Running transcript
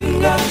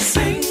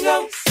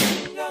Single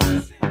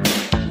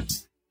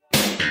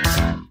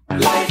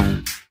life.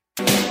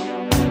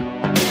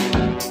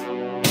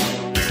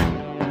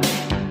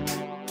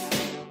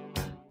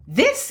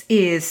 This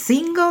is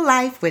Single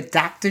Life with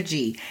Dr.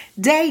 G,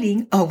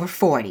 dating over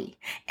 40.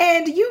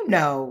 And you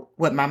know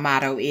what my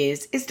motto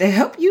is to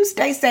help you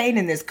stay sane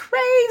in this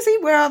crazy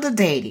world of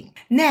dating.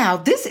 Now,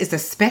 this is a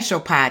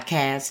special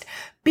podcast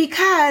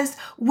because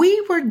we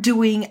were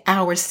doing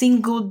our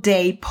single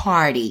day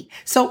party.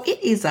 So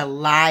it is a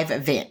live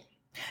event.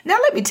 Now,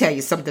 let me tell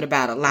you something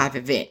about a live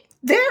event.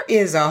 There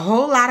is a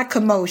whole lot of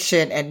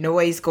commotion and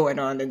noise going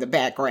on in the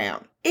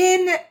background.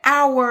 In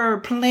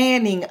our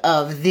planning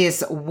of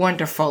this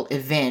wonderful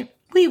event,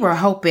 we were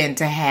hoping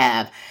to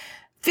have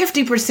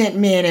 50%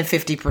 men and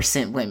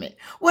 50% women.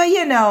 Well,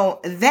 you know,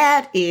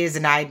 that is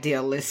an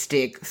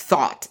idealistic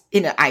thought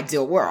in an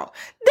ideal world.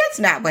 That's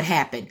not what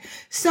happened.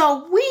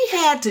 So we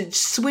had to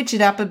switch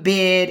it up a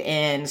bit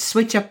and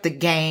switch up the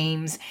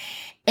games.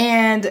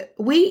 And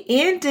we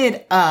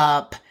ended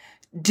up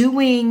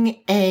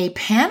doing a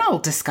panel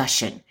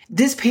discussion.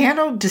 This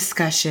panel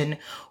discussion,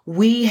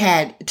 we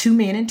had 2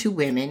 men and 2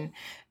 women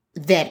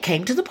that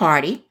came to the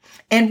party,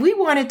 and we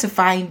wanted to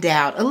find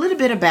out a little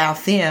bit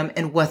about them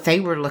and what they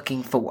were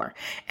looking for.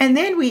 And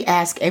then we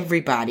asked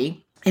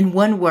everybody in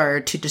one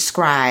word to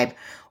describe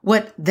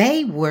what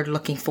they were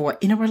looking for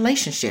in a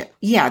relationship.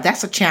 Yeah,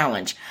 that's a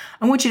challenge.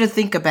 I want you to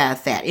think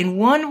about that. In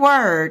one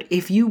word,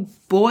 if you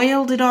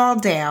boiled it all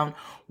down,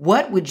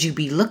 what would you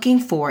be looking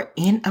for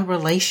in a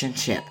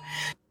relationship?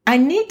 I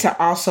need to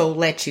also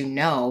let you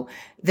know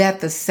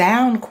that the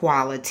sound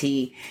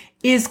quality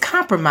is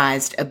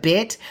compromised a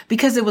bit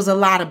because there was a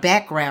lot of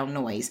background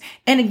noise.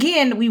 And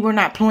again, we were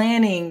not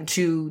planning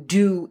to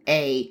do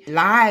a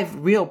live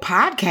real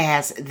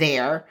podcast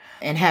there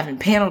and having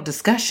panel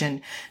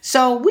discussion.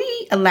 So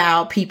we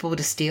allow people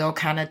to still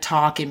kind of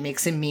talk and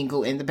mix and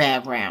mingle in the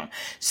background.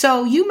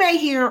 So you may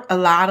hear a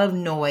lot of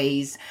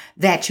noise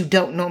that you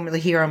don't normally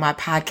hear on my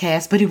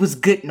podcast, but it was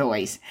good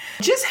noise.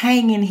 Just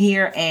hang in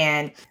here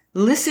and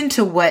listen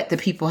to what the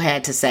people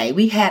had to say.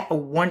 We had a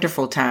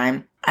wonderful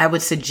time. I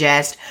would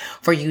suggest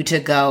for you to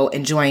go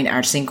and join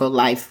our Single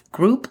Life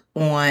group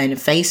on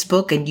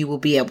Facebook, and you will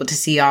be able to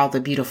see all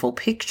the beautiful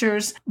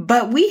pictures.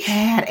 But we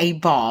had a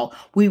ball.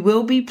 We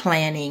will be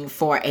planning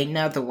for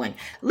another one.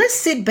 Let's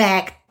sit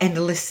back and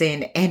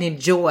listen and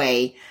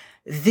enjoy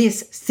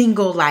this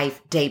Single Life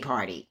day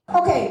party.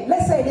 Okay,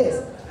 let's say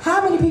this.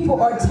 How many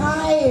people are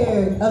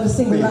tired of the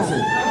single life?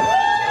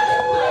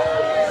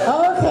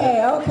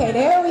 Okay,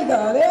 there we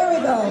go.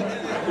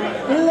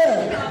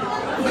 Look.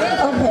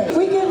 Okay,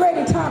 we get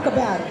ready to talk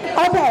about it.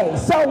 Okay,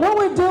 so what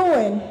we're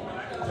doing,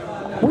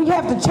 we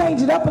have to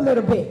change it up a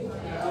little bit.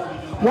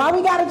 Why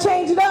we gotta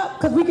change it up?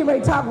 Because we get ready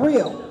to talk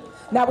real.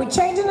 Now we're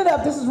changing it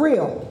up, this is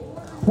real.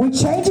 We're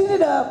changing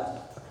it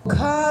up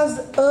because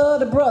of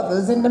the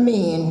brothers and the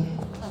men.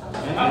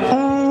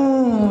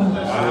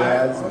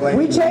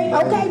 We change,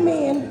 okay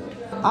men.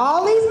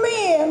 All these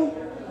men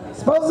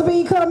supposed to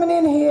be coming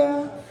in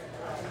here,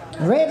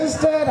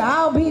 registered,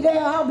 I'll be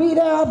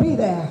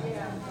there.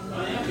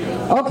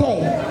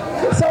 Okay,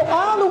 so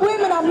all the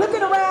women, I'm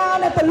looking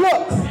around at the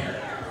looks.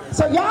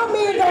 So y'all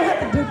men gonna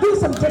have to do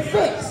some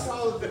defense.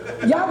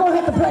 Y'all gonna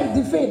have to play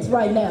defense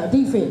right now,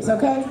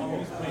 okay?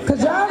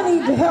 Because y'all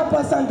need to help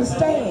us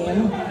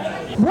understand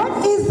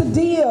what is the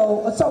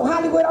deal. So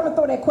Hollywood, I'm gonna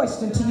throw that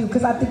question to you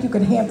because I think you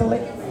can handle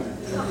it.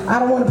 I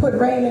don't want to put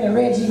Raymond and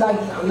Reggie like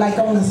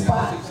on the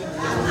spot.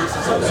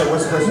 So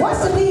what's the question?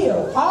 What's the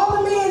deal?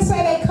 All the men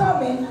say they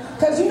coming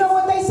because you know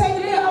what they say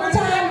to me all the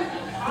time?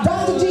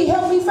 Dr. G,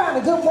 help me find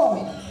a good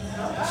woman.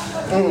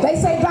 They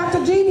say,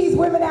 Dr. G, these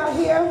women out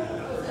here,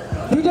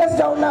 you just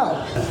don't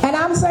know. And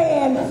I'm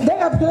saying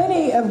there are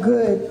plenty of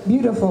good,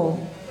 beautiful,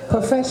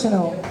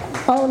 professional,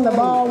 on the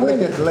ball women.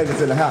 Look at the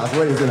ladies in the house.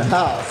 They in the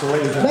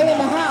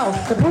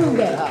house to prove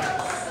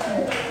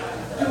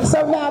that.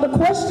 So now the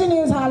question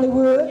is,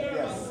 Hollywood.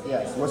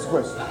 Yes. What's the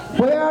question?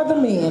 Where are the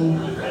men?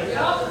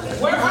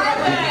 Where are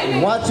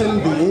they? Watching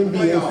the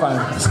NBA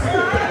finals.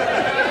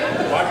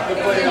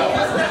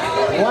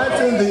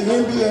 Watching the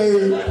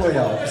NBA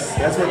playoffs.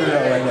 That's what they're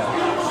doing right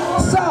now.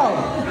 So,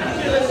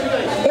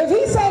 if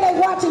he say they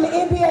watching the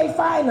NBA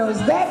finals,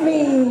 that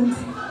means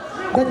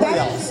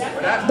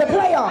that the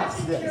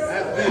playoffs.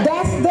 Yes.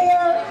 That's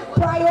their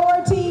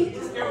priority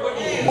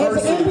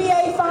as an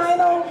NBA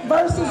final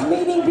versus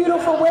meeting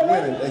beautiful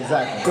women.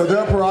 Exactly. So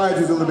their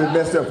priorities are a little bit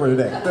messed up for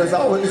today. It's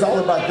all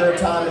about their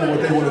time and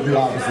what they want to do,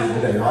 obviously,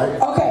 today,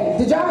 right? Okay,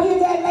 did y'all hear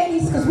that,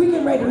 ladies? Because we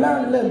getting ready to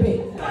learn a little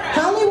bit.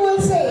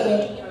 Hollywood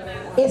said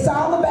it's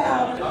all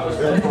about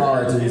their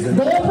priorities and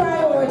what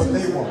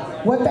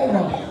they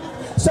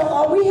want. So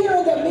are we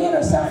hearing that men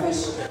are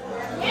selfish?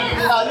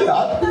 Yeah, we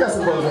got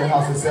some brothers in the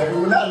house that's selfish.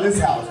 We're not in this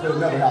house, but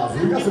another house.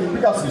 We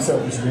got some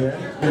selfish men,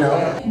 you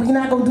know. We're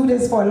not going to do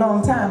this for a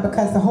long time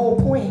because the whole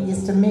point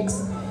is to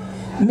mix,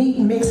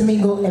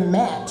 mingle, and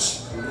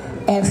match.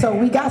 And so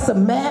we got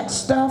some match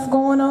stuff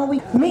going on.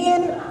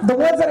 Men, the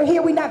ones that are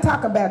here, we not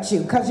talking about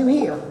you because you're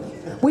here.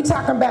 We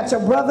talking about your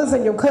brothers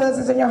and your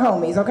cousins and your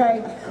homies,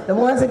 okay? The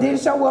ones that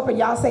didn't show up and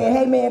y'all saying,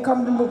 hey man,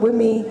 come with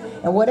me,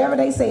 and whatever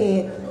they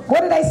said.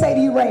 What did they say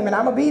to you, Raymond?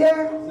 I'm gonna be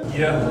there?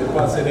 Yeah, they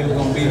probably said they were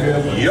gonna be there.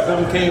 Yep.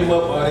 Something came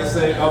up, or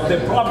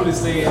they probably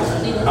said,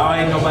 oh,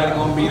 ain't nobody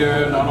gonna be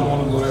there, and I don't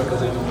wanna go there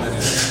because ain't nobody there.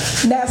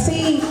 Now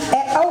see,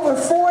 at over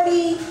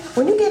 40,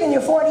 when you get in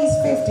your 40s,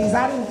 50s,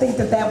 I didn't think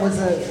that was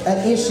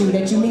an issue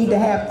that you need to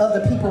have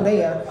other people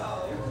there.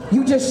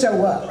 You just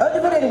show up.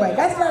 But anyway,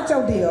 that's not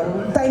your deal.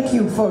 Thank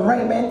you for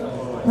Raymond.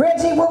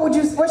 Reggie,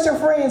 what's your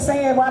friend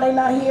saying why they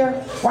not here?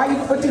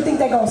 What do you think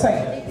they gonna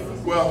say?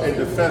 Well, in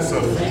defense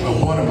of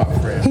one of my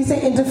friends. He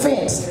said in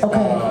defense. Okay.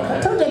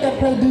 I told you I got to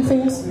play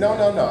defense. No.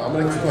 I'm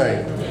gonna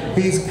explain.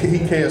 He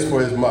cares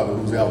for his mother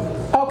who's elderly.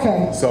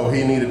 Okay. So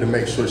he needed to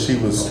make sure she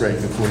was straight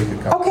before he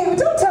could come. Okay, well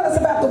don't tell us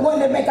about the one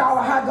that make all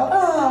the hot go,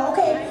 oh,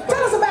 okay.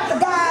 Tell us about the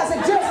guys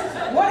that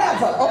just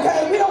whatever,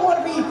 okay? We don't want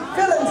to be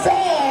feeling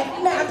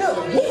sad. Now,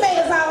 dude, he made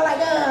us all like,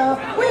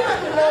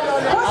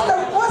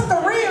 what's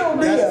the real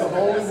deal? That's the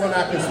only one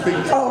I can speak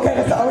to. Oh, okay,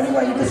 that's the only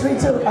one you can speak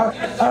to?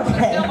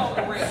 Okay.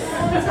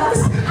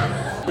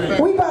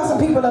 We brought some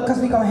people up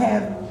because we're going to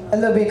have a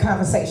little bit of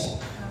conversation.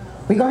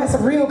 We're going to have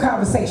some real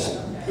conversation.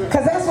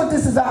 Because that's what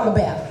this is all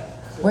about.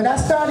 When I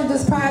started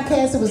this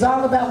podcast, it was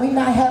all about we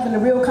not having the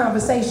real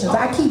conversations.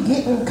 I keep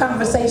getting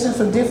conversations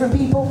from different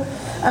people.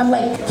 I'm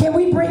like, can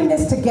we bring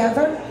this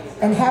together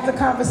and have the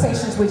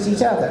conversations with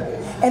each other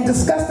and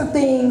discuss the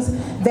things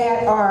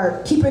that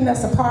are keeping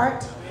us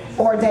apart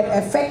or that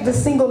affect the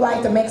single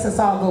life that makes us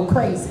all go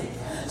crazy.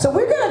 So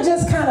we're going to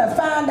just kind of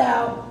find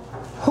out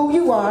who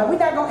you are. We're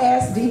not going to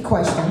ask deep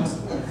questions,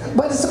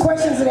 but it's the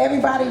questions that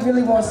everybody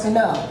really wants to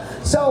know.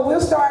 So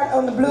we'll start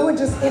on the blue and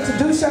just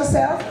introduce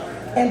yourself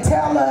and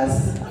tell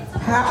us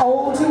how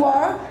old you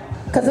are.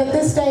 Because at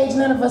this stage,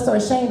 none of us are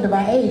ashamed of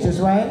our ages,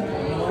 right?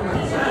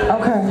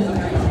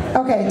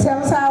 Okay, tell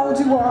us how old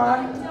you are,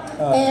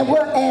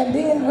 and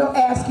then we'll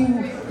ask you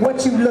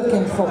what you're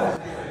looking for.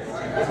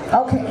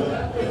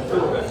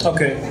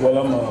 Okay, well,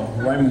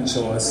 I'm Raymond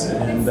Choice,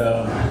 and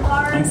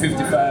I'm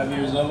 55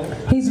 years old.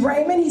 He's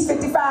Raymond, he's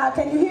 55.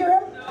 Can you hear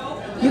him?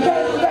 You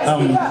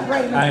can't speak up,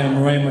 Raymond. I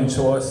am Raymond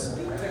Choice.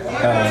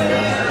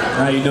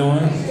 How you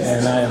doing?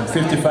 And I am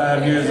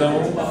 55 years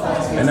old,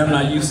 and I'm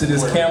not used to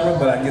this camera,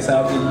 but I guess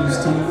I'll get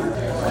used to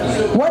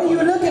it. What are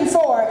you looking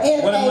for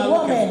in What am I a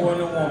woman? looking for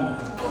in a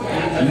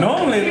woman?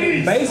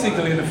 Normally,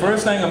 basically, the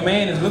first thing a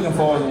man is looking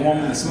for is a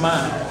woman to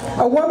smile.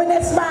 A woman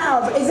that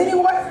smiles. Is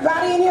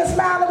anybody in here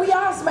smiling? We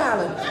all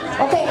smiling.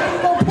 Okay,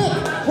 I'm gonna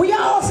pick. We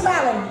all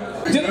smiling.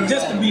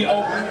 Just to be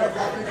open.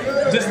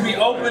 Just be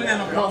open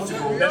and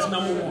approachable. That's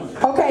number one.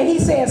 Okay, he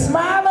said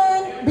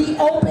smiling, be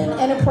open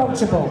and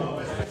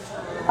approachable.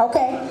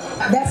 Okay,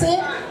 that's it?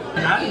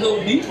 I can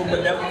go deeper,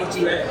 but that's what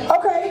you asked.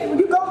 Okay,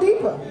 you go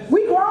deeper.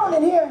 We grown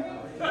in here.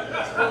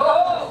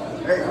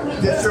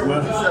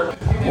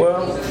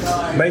 Well,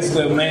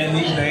 basically, a man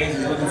these days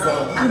is looking for,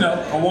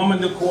 a woman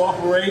to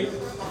cooperate.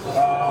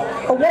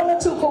 A woman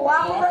to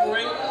cooperate?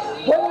 Wait.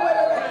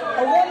 A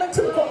woman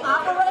to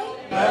cooperate?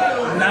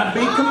 Not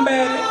be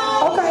combative.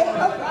 Okay.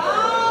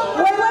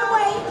 Wait.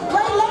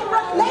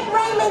 Let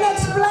Raymond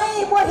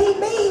explain what he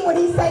means when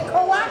he say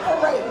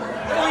cooperate.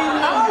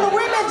 All the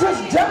women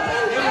just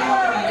jumping.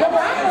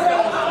 Cooperate.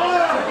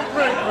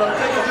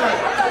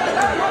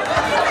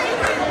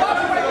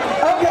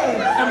 Okay,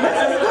 this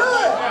is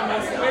good.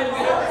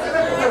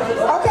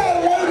 Okay,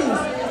 ladies,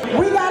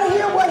 we gotta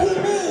hear what he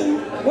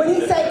means when he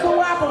say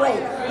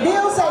cooperate.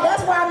 Bill say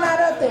that's why I'm not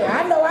up there.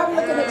 I know I'm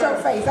looking at your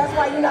face. That's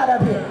why you're not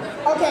up here.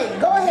 Okay,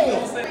 go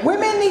ahead.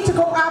 Women need to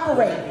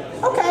cooperate.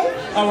 Okay.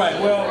 All right.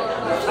 Well,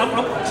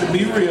 to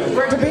be real.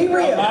 To be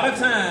real. A lot of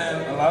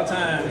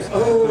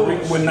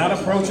times, we're not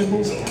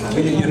approachable.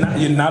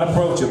 You're not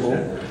approachable,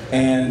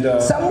 and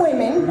some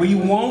women. We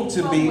want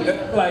to be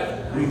like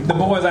the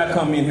boys I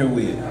come in here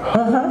with.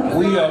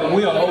 We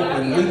are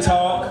open. We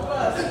talk.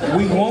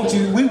 We want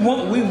you. We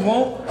want.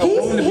 A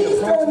woman to be He's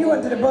throwing you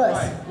under the bus.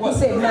 Right. He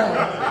said no,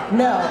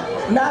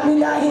 not me,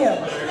 not him.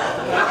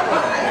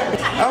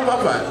 I'm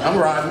fine. I'm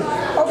Rodney.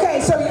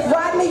 Okay, so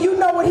Rodney, you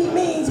know what he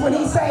means when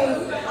he say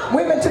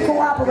women to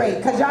cooperate,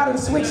 because y'all done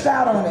switched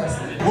out on us.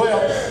 Well,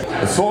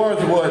 as far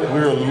as what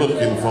we're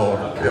looking for,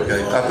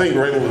 okay, I think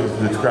Raymond was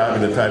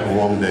describing the type of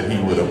woman that he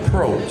would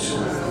approach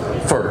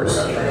first.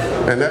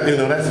 And that,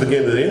 that's the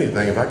beginning of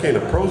anything. If I can't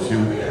approach you,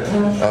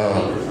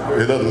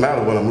 it doesn't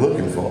matter what I'm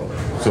looking for.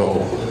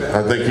 So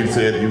I think you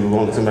said you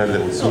want somebody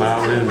that was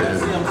smiling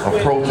and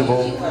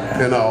approachable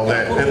and all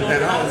that.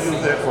 And I'll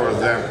use that for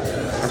example.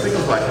 I think it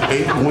was like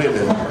 8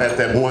 women at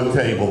that one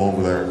table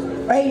over there.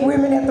 8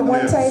 women at the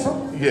one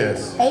table?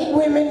 Yes. 8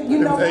 women, you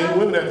know why? 8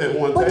 women at that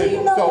one but table. Do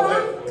you know so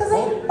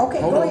why? Okay,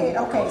 go ahead.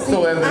 Okay, see,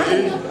 so I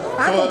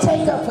can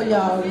take up for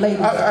y'all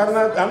ladies.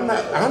 I'm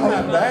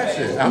not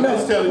bashing. I'm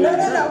just telling you.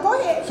 No, go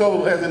ahead.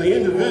 So as an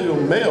individual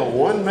male,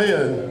 one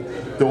man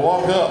to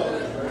walk up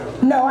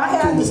No, I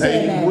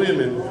understand 8 that.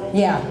 women.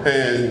 Yeah.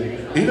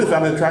 And even if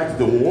I'm attracted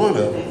to one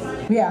of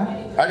them, Yeah.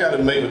 I got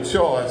to make a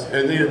choice,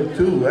 and then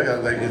too, I got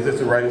to think, is this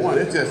the right one?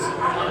 It's just,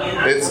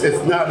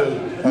 it's not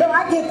No,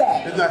 I get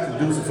that. It's not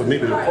conducive for me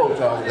to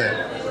approach all of that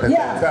at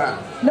that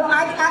time. No,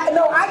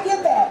 I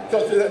get that.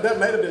 So that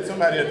may have been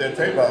somebody at that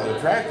table I was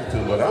attracted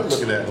to, but I'm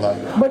looking at it like.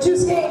 But you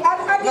scared?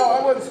 No,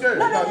 I wasn't scared.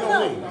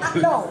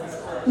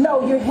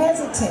 No, you're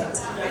hesitant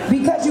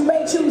because you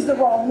may choose the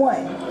wrong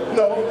one.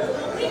 No,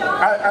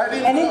 I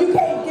didn't. And then you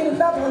can't get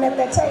another one at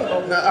that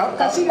table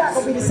because she's not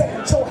going to be the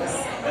second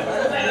choice.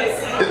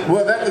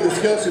 Well, that's the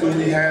discussion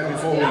we had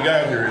before we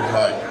got here. Is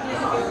like,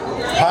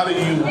 how do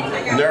you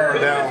narrow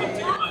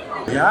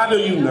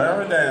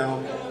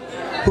down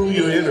who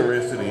you're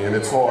interested in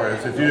as far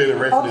as if you're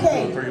interested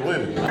in 2 or 3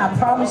 women? I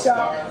promise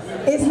y'all,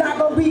 it's not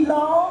going to be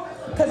long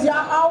because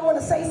y'all all want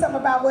to say something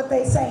about what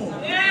they saying.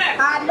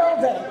 I know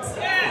that.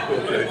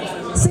 Okay.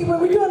 See, when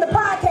we're doing the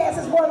podcast,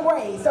 it's one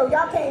way, so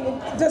y'all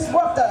can't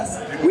disrupt us.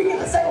 We get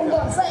to say what we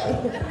want to say.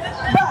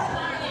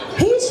 But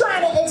he's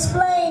trying to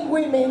explain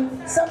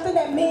women something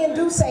that men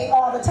do say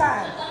all the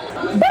time.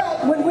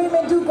 But when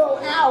women do go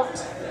out,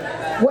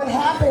 what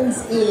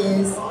happens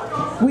is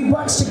we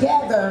bunch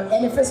together,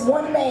 and if it's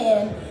one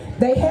man,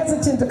 they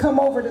hesitant to come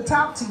over to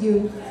talk to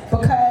you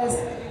because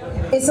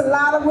it's a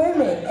lot of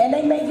women, and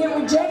they may get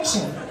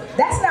rejection.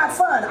 That's not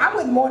fun. I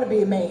wouldn't want to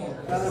be a man.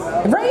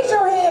 Raise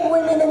your hand,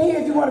 women in here,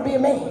 if you want to be a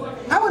man.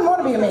 I wouldn't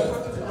want to be a man.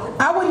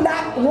 I would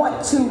not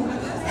want to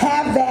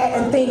have that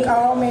and think,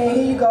 oh man,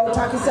 here you go,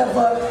 talk yourself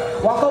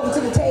up, walk over to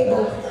the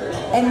table,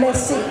 and let's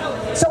see.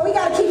 So we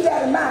got to keep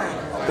that in mind.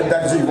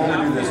 Dr. G, why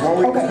don't we do this?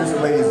 Why don't we introduce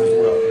the ladies as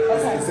well?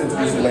 Let's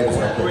introduce the ladies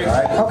real quick, all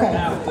right? Okay.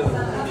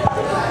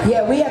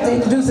 Yeah, we have to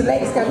introduce the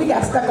ladies because we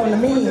got stuck on the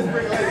meme.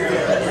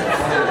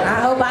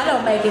 I hope I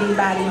don't make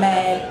anybody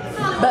mad.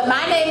 But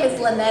my name is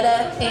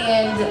Lynetta,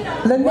 and...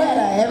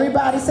 Lynetta,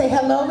 everybody say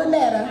hello,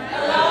 Lynetta.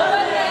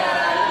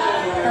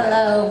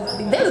 Hello.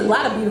 There's a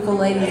lot of beautiful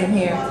ladies in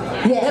here.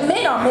 Yes. The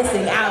men are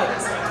missing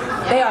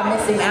out. They are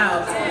missing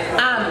out.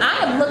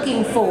 I am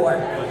looking for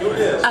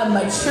a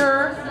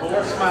mature,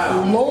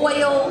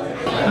 loyal,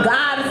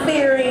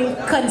 God-fearing,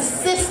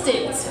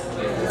 consistent.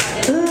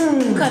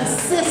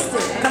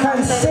 Consistent. Come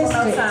on, say it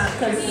one more time.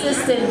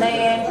 Consistent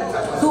man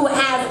who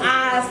has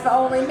eyes for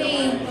only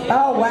me.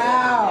 Oh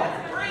wow.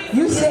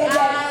 You said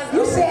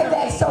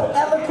that so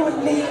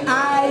eloquently,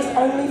 eyes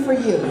only for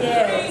you.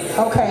 Yes.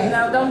 Okay.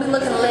 Now don't be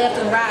looking left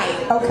and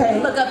right. Okay.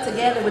 Look up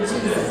together with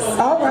Jesus.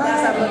 All right.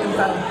 That's what I'm looking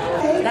for.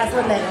 Okay. That's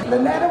Lynetta.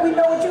 Lynetta, we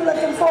know what you're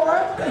looking for.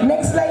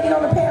 Next lady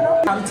on the panel.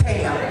 I'm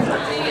Tam.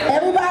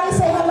 Everybody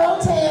say hello,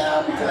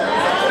 Tam.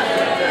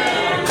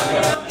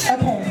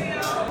 Okay.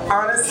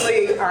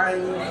 Honestly,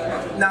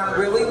 I'm not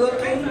really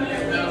looking,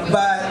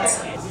 but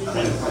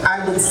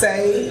I would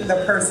say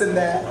the person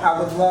that I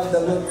would love to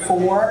look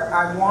for,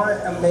 I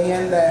want a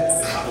man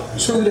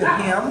that's true to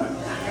him.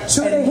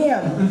 True to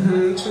him.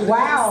 Mm-hmm, true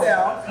wow. to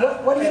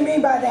himself. What do you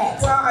mean by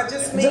that? Well, I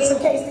just mean... Just in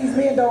case these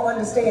men don't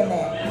understand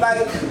that.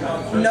 Like,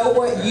 know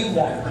what you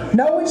want.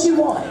 Know what you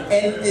want.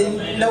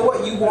 And know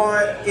what you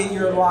want in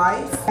your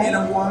life, in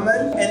a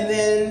woman, and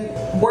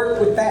then work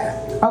with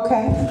that.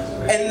 Okay.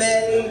 And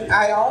then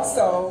I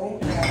also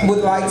would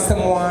like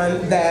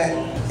someone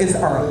that is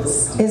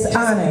honest. Is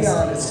honest. Be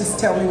honest. Just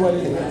tell me what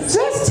it is.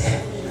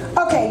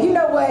 Okay, you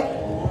know what,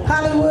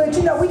 Hollywood,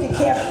 you know we can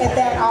camp at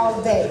that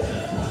all day.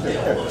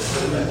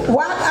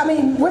 Why? I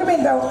mean,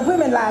 women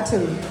lie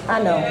too.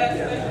 I know.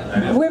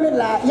 Women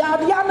lie.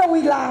 Y'all know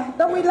we lie.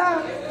 Don't we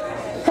lie?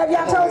 Have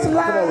y'all told some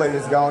lies? Come on,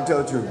 ladies, go on,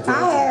 tell the truth.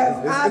 I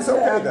have. It's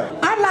okay though.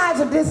 Our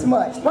lies are this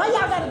much. Why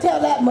y'all gotta tell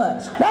that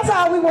much? That's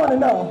all we want to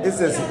know. It's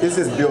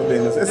just built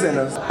in us. It's in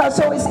us.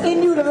 So it's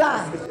in you to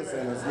lie. It's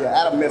in us.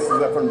 Yeah, Adam messed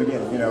us up from the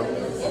beginning, you know.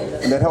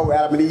 And that whole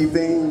Adam and Eve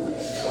thing,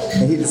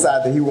 and he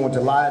decided that he wanted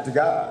to lie to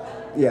God.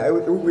 Yeah,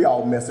 we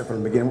all messed up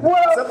from the beginning. Well,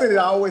 something that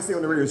I always say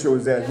on the radio show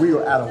is that we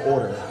are out of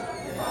order.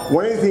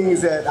 One of the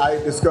things that I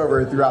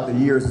discovered throughout the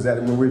years is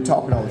that when we're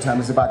talking all the time,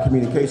 it's about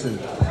communication.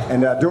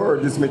 And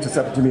Dora just mentioned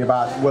something to me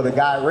about, well, the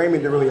guy,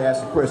 Raymond, didn't really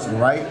ask a question,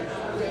 right?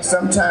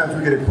 Sometimes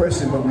we get a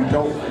question, but we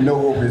don't know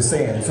what we're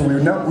saying. So we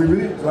need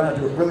to learn how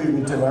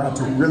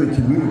to really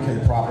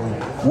communicate properly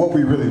what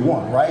we really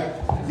want, right?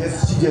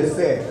 She just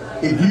said,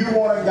 if you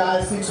want a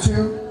guy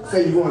 6'2",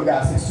 say you want a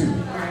guy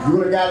 6'2". You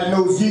want a guy that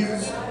knows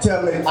Jesus,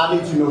 tell him I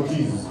need you to know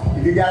Jesus.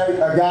 If you got a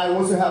guy who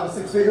wants to have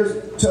 6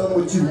 figures, tell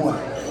him what you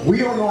want. We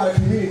don't know how to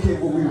communicate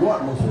what we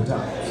want most of the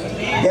time.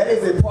 That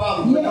is a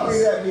problem. Yes. Not only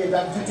that, me and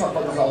Dr. G talk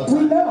about this all the time.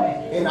 We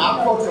know. In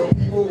our culture of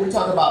people, we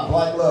talk about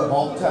black love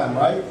all the time,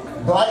 right?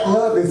 Black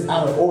love is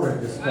out of order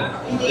at this point.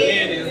 Yeah,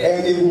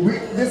 it is. And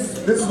this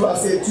is what I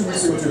said 2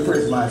 weeks ago to a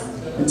friend of mine.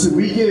 Until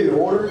we get in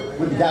order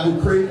with the guy who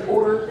created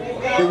order,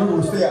 then we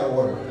will stay out of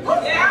order.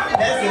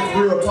 That's just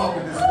real talk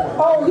at this point.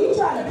 Oh, he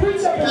trying to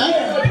preach up in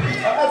here.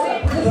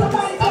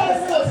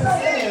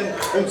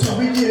 Until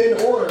we get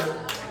in order,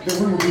 then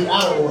we will be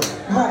out of order.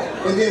 Right.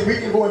 And then we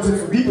can go into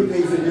some deeper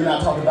things that you're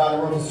not talking about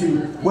in reference to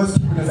what's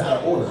keeping us out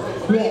of order.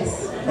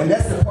 Yes. And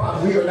that's the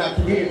problem. We are not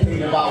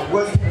communicating about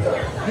what's keeping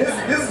us.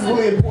 This is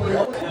really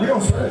important. We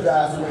don't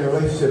strategize in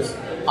relationships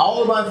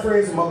all of my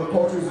friends from other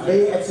cultures,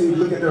 they actually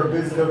look at their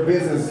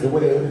business the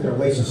way they look at their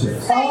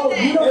relationships.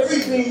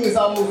 Everything is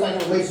almost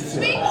like a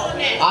relationship.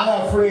 I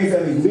have friends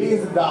that make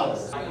millions of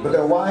dollars, but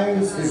their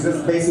wives is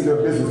just basically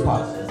their business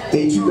partner.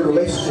 They treat their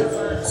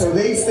relationships. So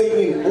they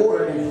stay in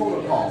order and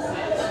protocol.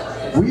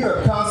 We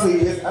are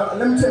constantly, let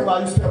me tell you what I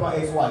used to tell my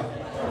ex-wife.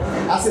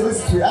 I said,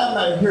 listen to me, I'm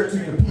not here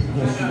to compete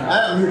against you.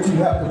 I am here to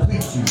help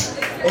complete you.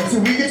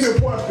 Until we get to the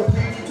point of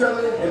completing each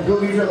other and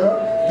building each other up,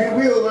 then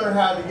we'll learn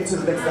how to get to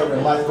the next level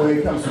in life when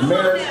it comes to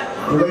marriage,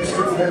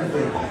 relationships, and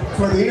everything.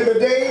 So at the end of the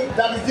day,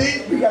 Dr.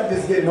 G, we gotta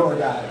just get in order,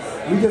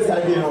 guys. We just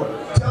gotta get in order.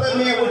 Tell that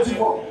man what you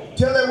want.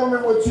 Tell that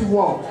woman what you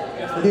want.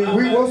 And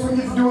then once we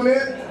get to doing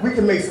that, we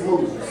can make some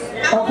moves.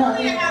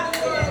 Okay.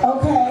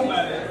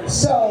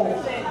 So,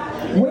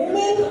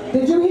 women,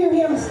 did you hear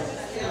him?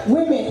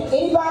 Women,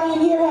 anybody in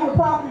here have a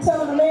problem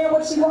telling a man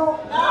what she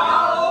wants?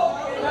 No,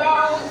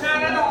 not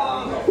at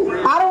all.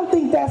 I don't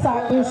think that's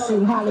our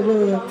issue,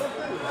 Hollywood.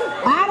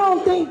 I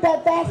don't think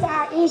that's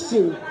our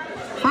issue.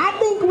 I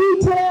think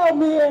we tell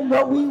men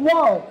what we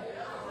want.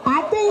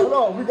 I think.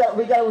 Hold on,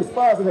 we got a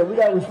response to that. We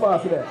got a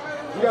response to that.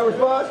 You got a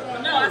response?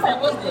 No, I said,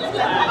 what's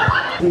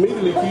good?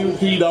 Immediately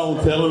keyed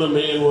on telling a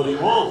man what he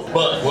wants.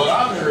 But what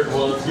I heard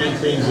was getting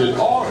things in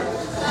order.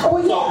 Oh,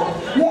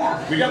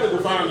 yeah. We got to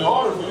define the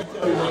order for you to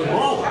tell you what you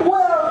want.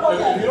 Well,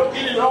 okay. If you don't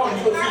get it in order,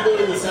 you're going to keep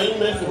doing the same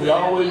mess that we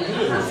always do.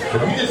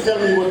 If you just tell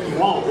me what you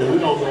want and we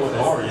don't know what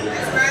the order is,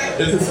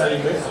 it's the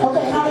same mess.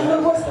 Okay,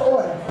 Hollywood, what's the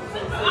order?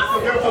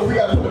 So we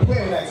got to put the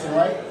plan in action,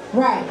 right?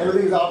 Right.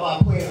 Everything's all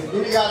about planning.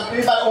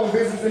 Anybody own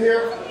business in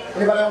here?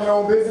 Anybody own their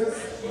own business?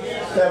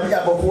 Yeah, we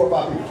got about 4 or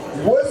 5 people.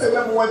 What's the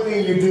number one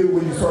thing you do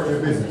when you start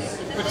your business?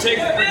 Protect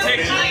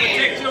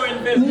your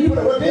investment. You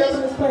put a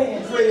business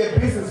plan. Create a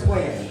business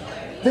plan.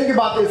 Think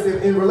about this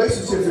in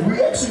relationships. If we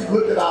actually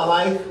looked at our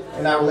life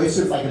and our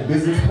relationships like a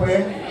business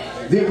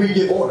plan, then we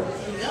get order.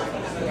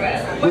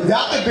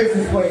 Without the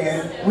business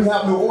plan, we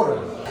have no order.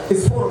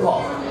 It's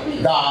protocol.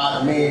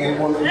 God, man,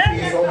 woman,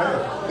 kids, no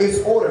matter. It's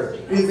order.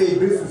 It is a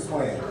business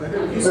plan.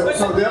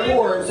 So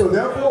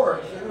therefore,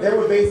 they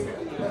were basically.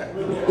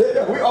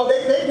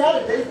 They got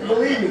it. They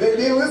believe me.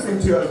 They're listening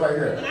to us right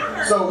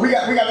here. So we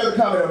got another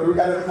comment over. We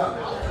got another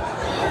comment.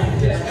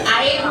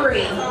 I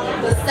agree.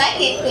 The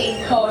second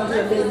thing called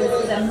into a business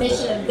is a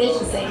mission and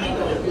vision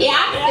statement. Yeah,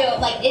 I feel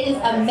like it is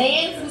a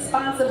man's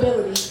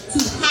responsibility to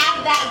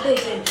have that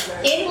vision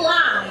in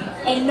line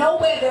and know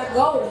where they're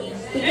going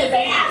because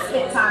they have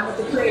spent time with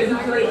the creator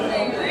who created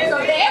them. So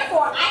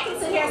therefore, I can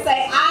sit here and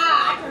say,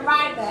 I can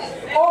ride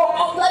that.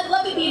 Or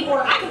let me be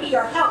more, I can be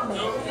your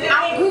helpmate.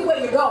 I agree where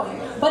you're going.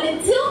 But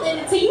until then,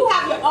 until you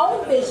have your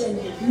own vision,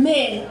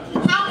 men,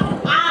 how can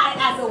I,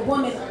 as a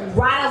woman,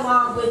 ride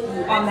along with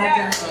you on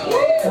that journey?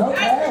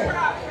 Okay.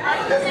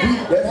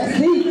 That's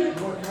deep.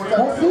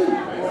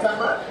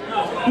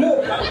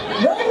 Look,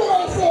 Raymond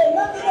ain't said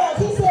nothing else.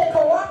 He said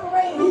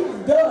cooperate and he was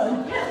done.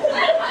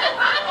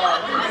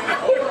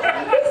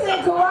 He said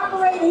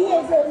cooperate and he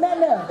ain't said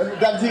nothing else.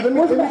 Dr. G,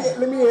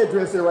 let me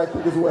address it right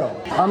quick as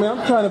well. I mean,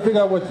 I'm trying to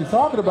figure out what you're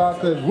talking about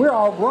because we're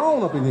all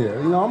grown up in here.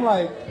 You know, I'm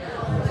like,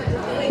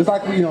 it's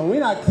like, you know, we're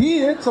not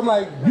kids. I'm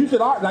like, you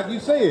should, like you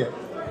said,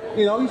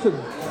 you know, you should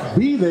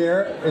be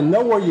there and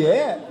know where you're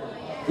at.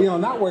 You know,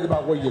 not worried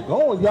about where you're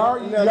going. Y'all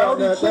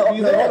should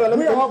be there. Let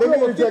me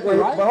interject.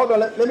 But hold on,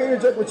 let me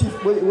interject what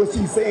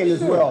she's saying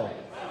as well.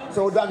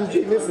 So, Dr.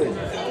 G, listen.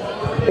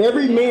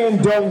 Every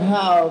man don't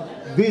have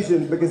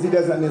vision because he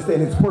doesn't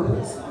understand his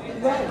purpose.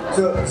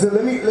 So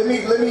let me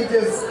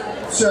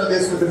just share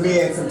this with the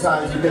men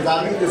sometimes because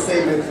I made this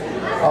statement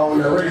on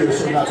the radio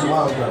show not too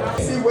long ago.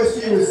 See, what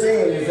she was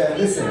saying is that,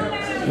 listen,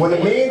 when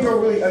a man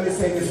don't really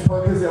understand his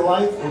purpose in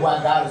life and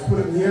why God has put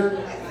him here,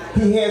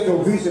 he has no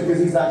vision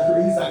because he's not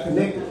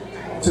connected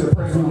to the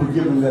person who would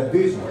give him that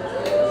vision.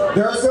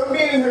 There are some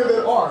men in here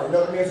that are, and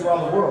other men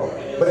around the world.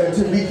 But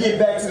until we get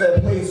back to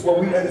that place where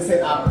we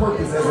understand our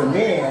purpose as a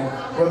man,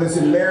 whether it's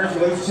in marriage,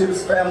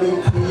 relationships, family,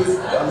 kids,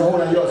 the whole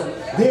nine yards,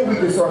 then we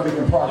can start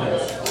making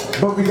progress.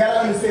 But we gotta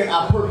understand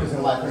our purpose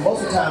in life, and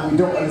most of the time we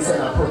don't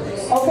understand our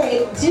purpose.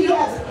 Okay, she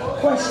has a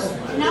question.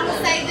 And I'm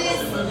gonna say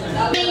this: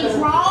 being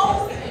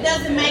grown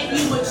doesn't make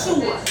you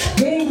mature.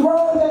 Being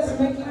grown doesn't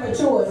make you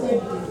mature.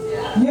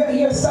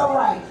 You're so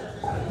right.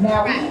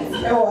 Now,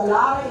 we know a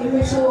lot of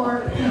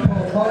immature people,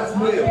 both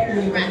men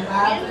and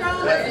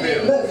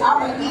women. Look,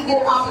 I'm an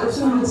equal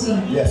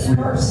opportunity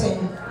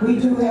person. We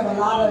do have a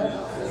lot of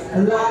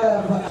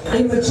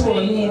immature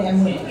men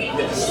and women.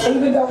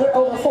 Even though we're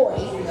over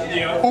 40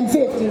 and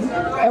 50,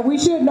 and we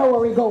should know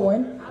where we're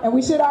going, and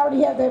we should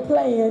already have that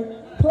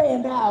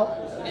planned out,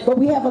 but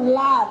we have a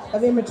lot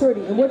of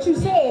immaturity. And what you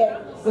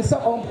said was so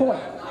on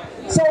point.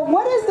 So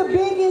what is the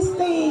biggest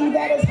thing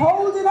that is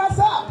holding us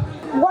up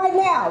right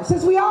now?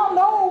 Since we all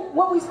know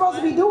what we're supposed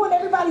to be doing,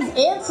 everybody's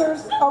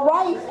answers are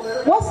right.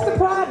 What's the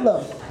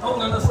problem?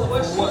 Holding us up.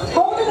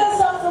 Holding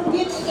us up from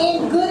getting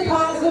in good,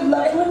 positive,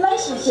 loving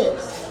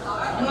relationships.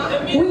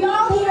 We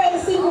all here at a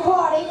single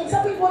party, and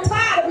some people are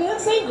tired of being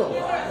single.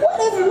 What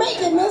is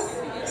making this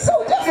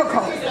so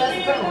difficult? Yeah,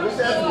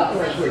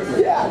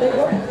 Yeah, there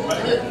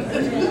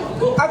you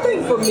go. I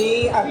think for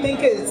me, I think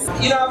it's,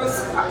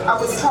 I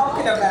was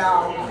talking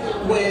about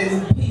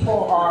when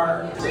people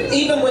are,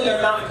 even when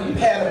they're not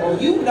compatible,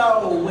 you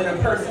know when a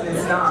person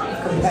is not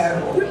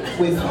compatible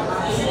with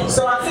you.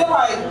 So I feel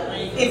like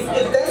if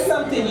there's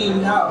something you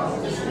know,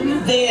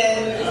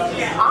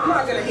 then I'm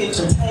not going to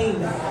entertain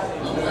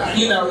that.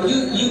 You know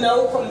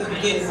from the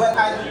beginning. But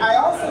I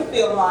also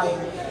feel like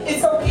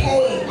it's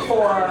okay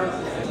for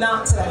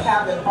not to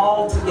have it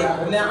all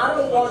together. Now, I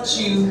don't want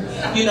you,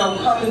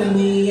 coming to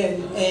me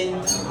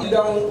and you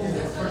don't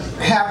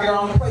have your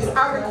own place.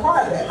 I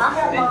require that. I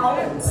have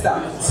my own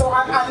stuff. So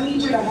I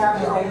need you to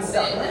have your own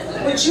stuff.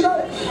 But you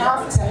don't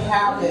have to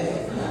have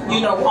it,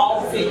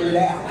 all figured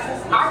out.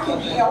 I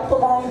can help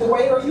along the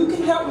way, or you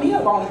can help me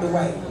along the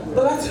way.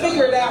 But let's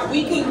figure it out.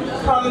 We can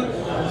come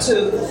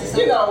to,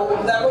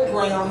 level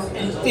grounds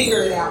and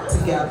figure it out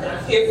together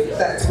if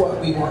that's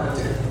what we want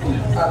to do.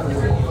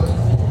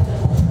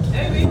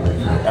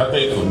 I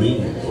think for me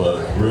was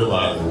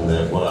realizing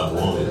that what I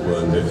wanted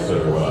wasn't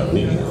necessarily what I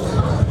needed.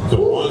 So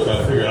once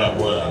I figured out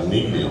what I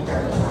needed,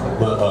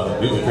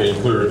 it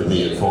became clear to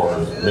me as far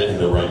as making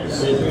the right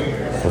decision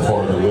as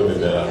far as the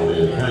women that I would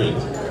entertain.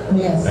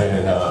 Yes.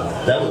 And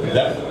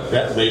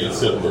that made it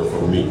simpler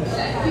for me.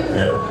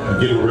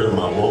 And getting rid of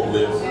my want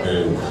list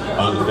and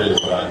understanding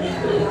what I need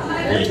to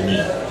make me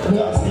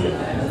what I need.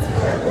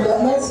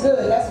 Well, that's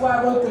good. That's why I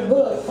wrote the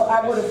book.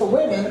 I wrote it for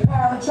women. The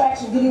Power of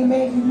Attraction, getting a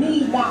man you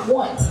need, not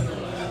want.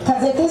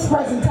 Because at this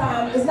present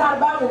time, it's not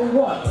about what we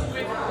want.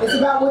 It's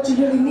about what you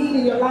really need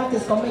in your life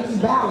that's going to make you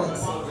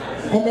balance.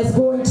 And that's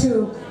going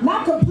to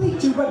not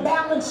complete you, but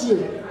balance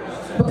you.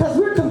 Because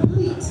we're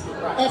complete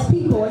as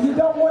people, and you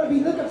don't want to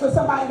be looking for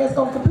somebody that's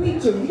going to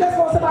complete you. You just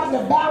want somebody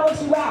to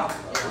balance you out.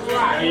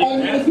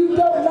 And if you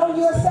don't know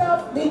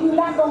yourself, then you're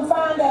not going to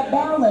find that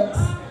balance.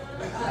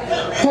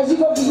 Because you're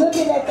going to be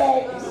looking at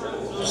that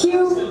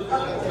cute,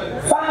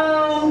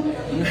 fine,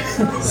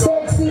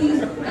 sexy,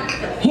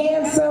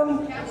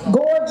 handsome,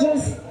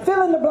 gorgeous,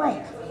 fill in the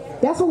blank.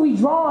 That's what we're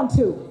drawn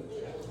to.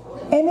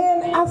 And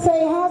then I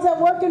say, how's that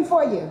working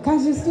for you?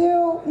 Because you're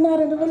still not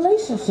in a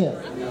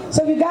relationship.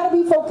 So you got to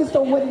be focused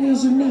on what it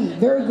is you need.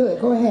 Very good.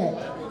 Go ahead.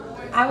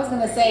 I was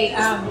going to say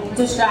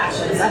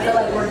distractions. I feel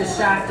like we're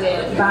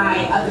distracted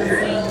by other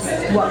things,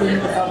 what we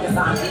need to focus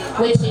on,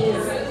 which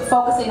is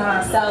focusing on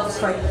ourselves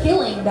for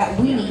healing that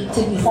we need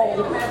to be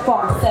whole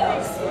for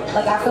ourselves.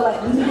 Like, I feel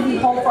like we need to be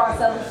whole for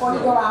ourselves before we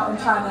go out and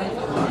try to,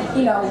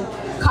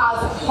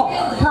 cause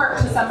hurt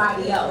to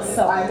somebody else.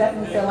 So I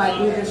definitely feel like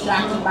we're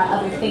distracted by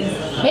other things.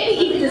 Maybe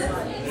even just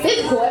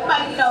physical.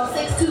 Everybody,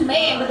 6'2"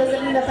 man, but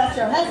doesn't mean that's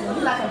your husband.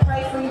 He's not going to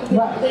pray for you to do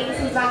things.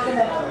 He's not going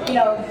to,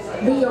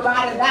 be your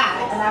ride or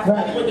die. And I feel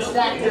like we're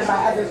distracted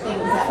by other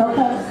things.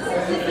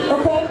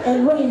 Okay,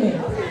 and Raymond,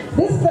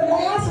 this is the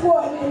last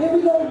one, and then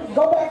we're going to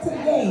go back to the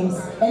games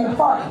and the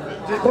party.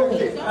 Go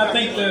ahead. I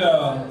think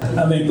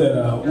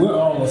that we're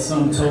all a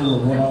sum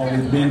total of what all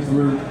we've been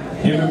through.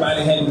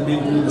 Everybody hadn't been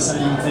through the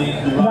same thing.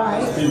 A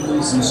lot of us been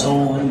through some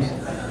storms.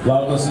 A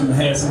lot of us have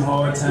had some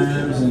hard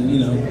times, and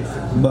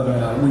but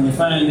when you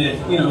find that,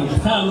 you're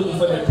kind of looking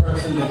for that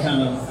person that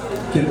kind of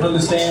can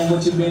understand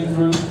what you've been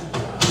through.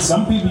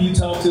 Some people you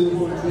talk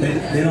to,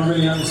 they don't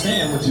really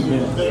understand what you've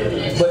been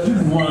through. But you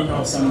can run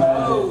across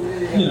somebody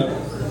that,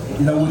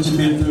 know what you've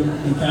been through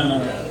and kind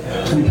of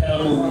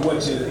compatible with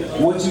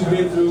what you've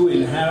been through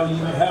and how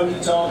you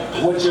talk,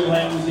 what your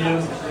language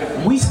is.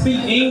 We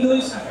speak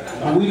English,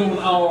 but we don't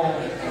all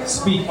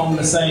speak on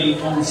the same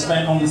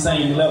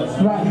level.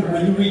 Right.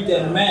 When you read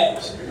that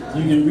match,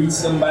 you can read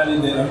somebody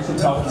that can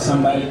talk to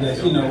somebody that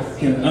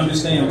can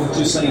understand what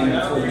you're saying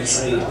before you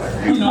say it.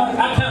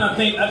 I kind of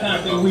think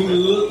we're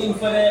looking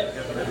for that.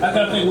 I kind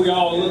of think we're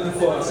all looking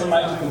for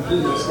somebody to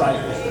complete us.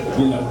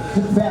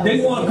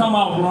 They want to come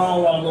off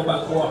wrong while I go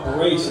about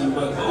cooperation,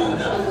 but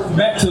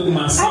back to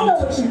my sum.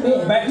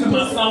 Back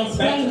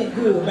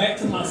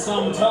to my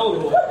sum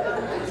total.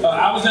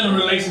 I was in a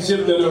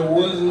relationship that there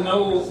was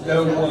no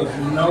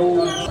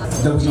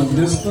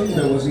discipline,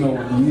 there was no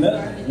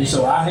nothing. And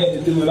so I had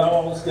to do it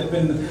all, I had to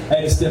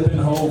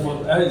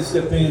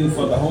step in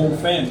for the whole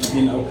family,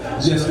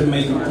 just to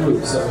make it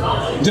through. So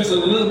just a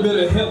little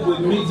bit of help with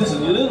me, just a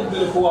little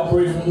bit of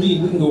cooperation with me,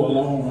 we can go a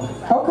long way.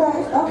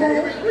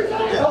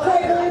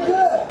 Okay, very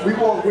good. We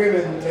want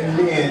women and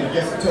men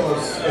just to tell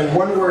us in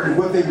one word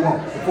what they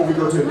want before we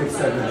go to the next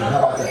segment. How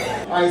about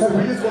that? All right, so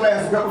we just want to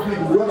ask a couple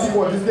people what you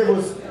want. Just give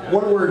us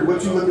one word,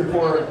 what you looking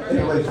for in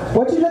a relationship.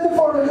 What you looking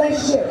for in a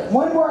relationship?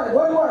 One word.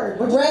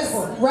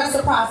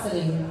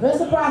 Reciprocity.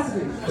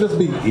 Just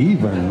be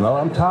even.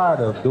 I'm tired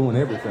of doing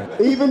everything.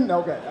 Even?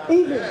 Okay.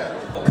 Even.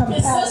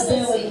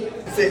 Compatibility.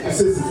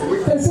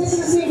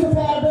 Consistency and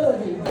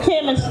compatibility.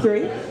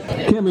 Chemistry.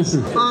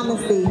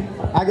 Honesty.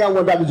 I got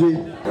one, Dr. G.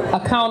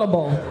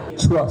 Accountable.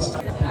 Trust.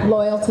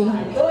 Loyalty.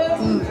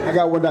 I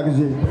got one, Dr.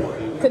 G.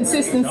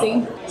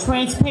 Consistency.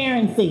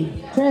 Transparency.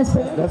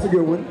 That's a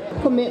good one.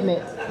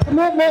 Commitment.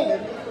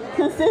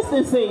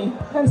 Consistency.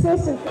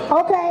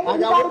 Okay. I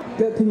got one.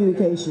 Good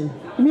communication.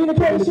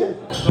 Communication.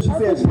 She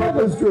said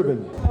purpose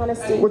driven.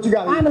 Honesty. What you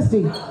got?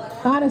 Honesty.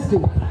 Honesty.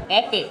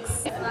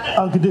 Ethics.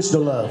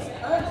 Unconditional love.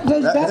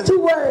 That's 2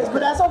 words, but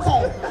that's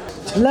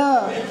okay.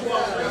 Love.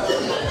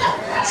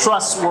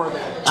 Trustworthy.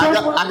 I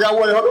got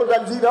one. Hold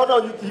on, Dr. G. Hold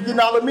on. You getting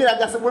all of me. I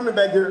got some women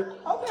back here.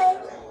 Okay.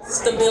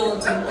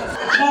 Stability.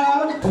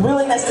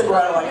 Willingness to grow,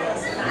 I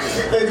guess.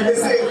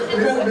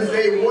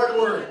 One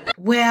word.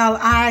 Well,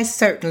 I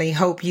certainly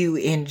hope you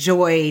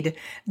enjoyed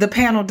the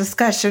panel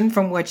discussion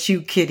from what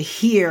you could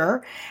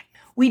hear.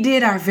 We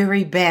did our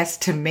very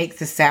best to make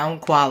the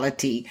sound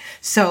quality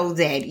so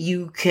that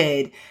you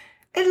could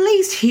at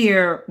least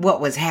hear what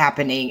was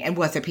happening and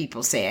what the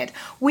people said.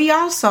 We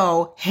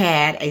also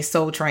had a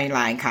Soul Train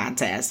line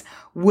contest,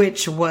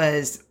 which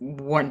was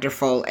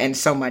wonderful and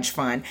so much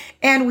fun.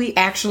 And we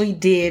actually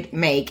did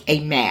make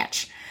a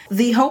match.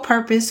 The whole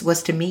purpose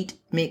was to meet,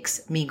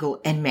 mix, mingle,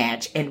 and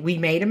match. And we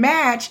made a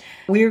match.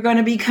 We're going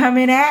to be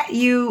coming at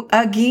you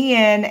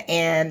again,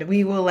 and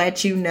we will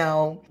let you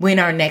know when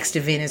our next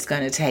event is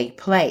going to take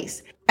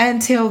place.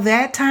 Until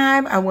that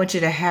time, I want you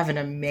to have an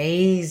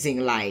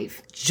amazing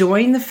life.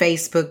 Join the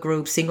Facebook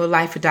group, Single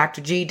Life with Dr.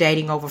 G,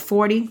 Dating Over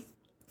 40.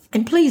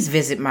 And please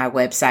visit my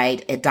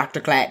website at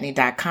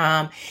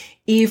drgladney.com.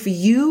 If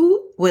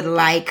you would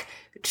like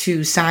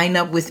to sign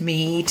up with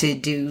me to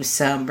do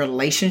some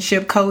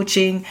relationship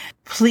coaching,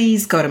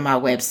 please go to my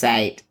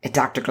website at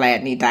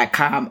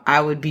drgladney.com.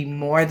 I would be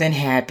more than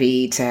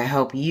happy to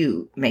help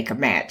you make a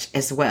match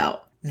as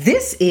well.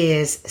 This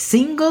is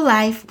Single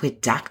Life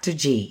with Dr.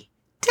 G,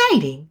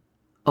 Dating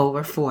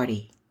Over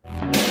 40.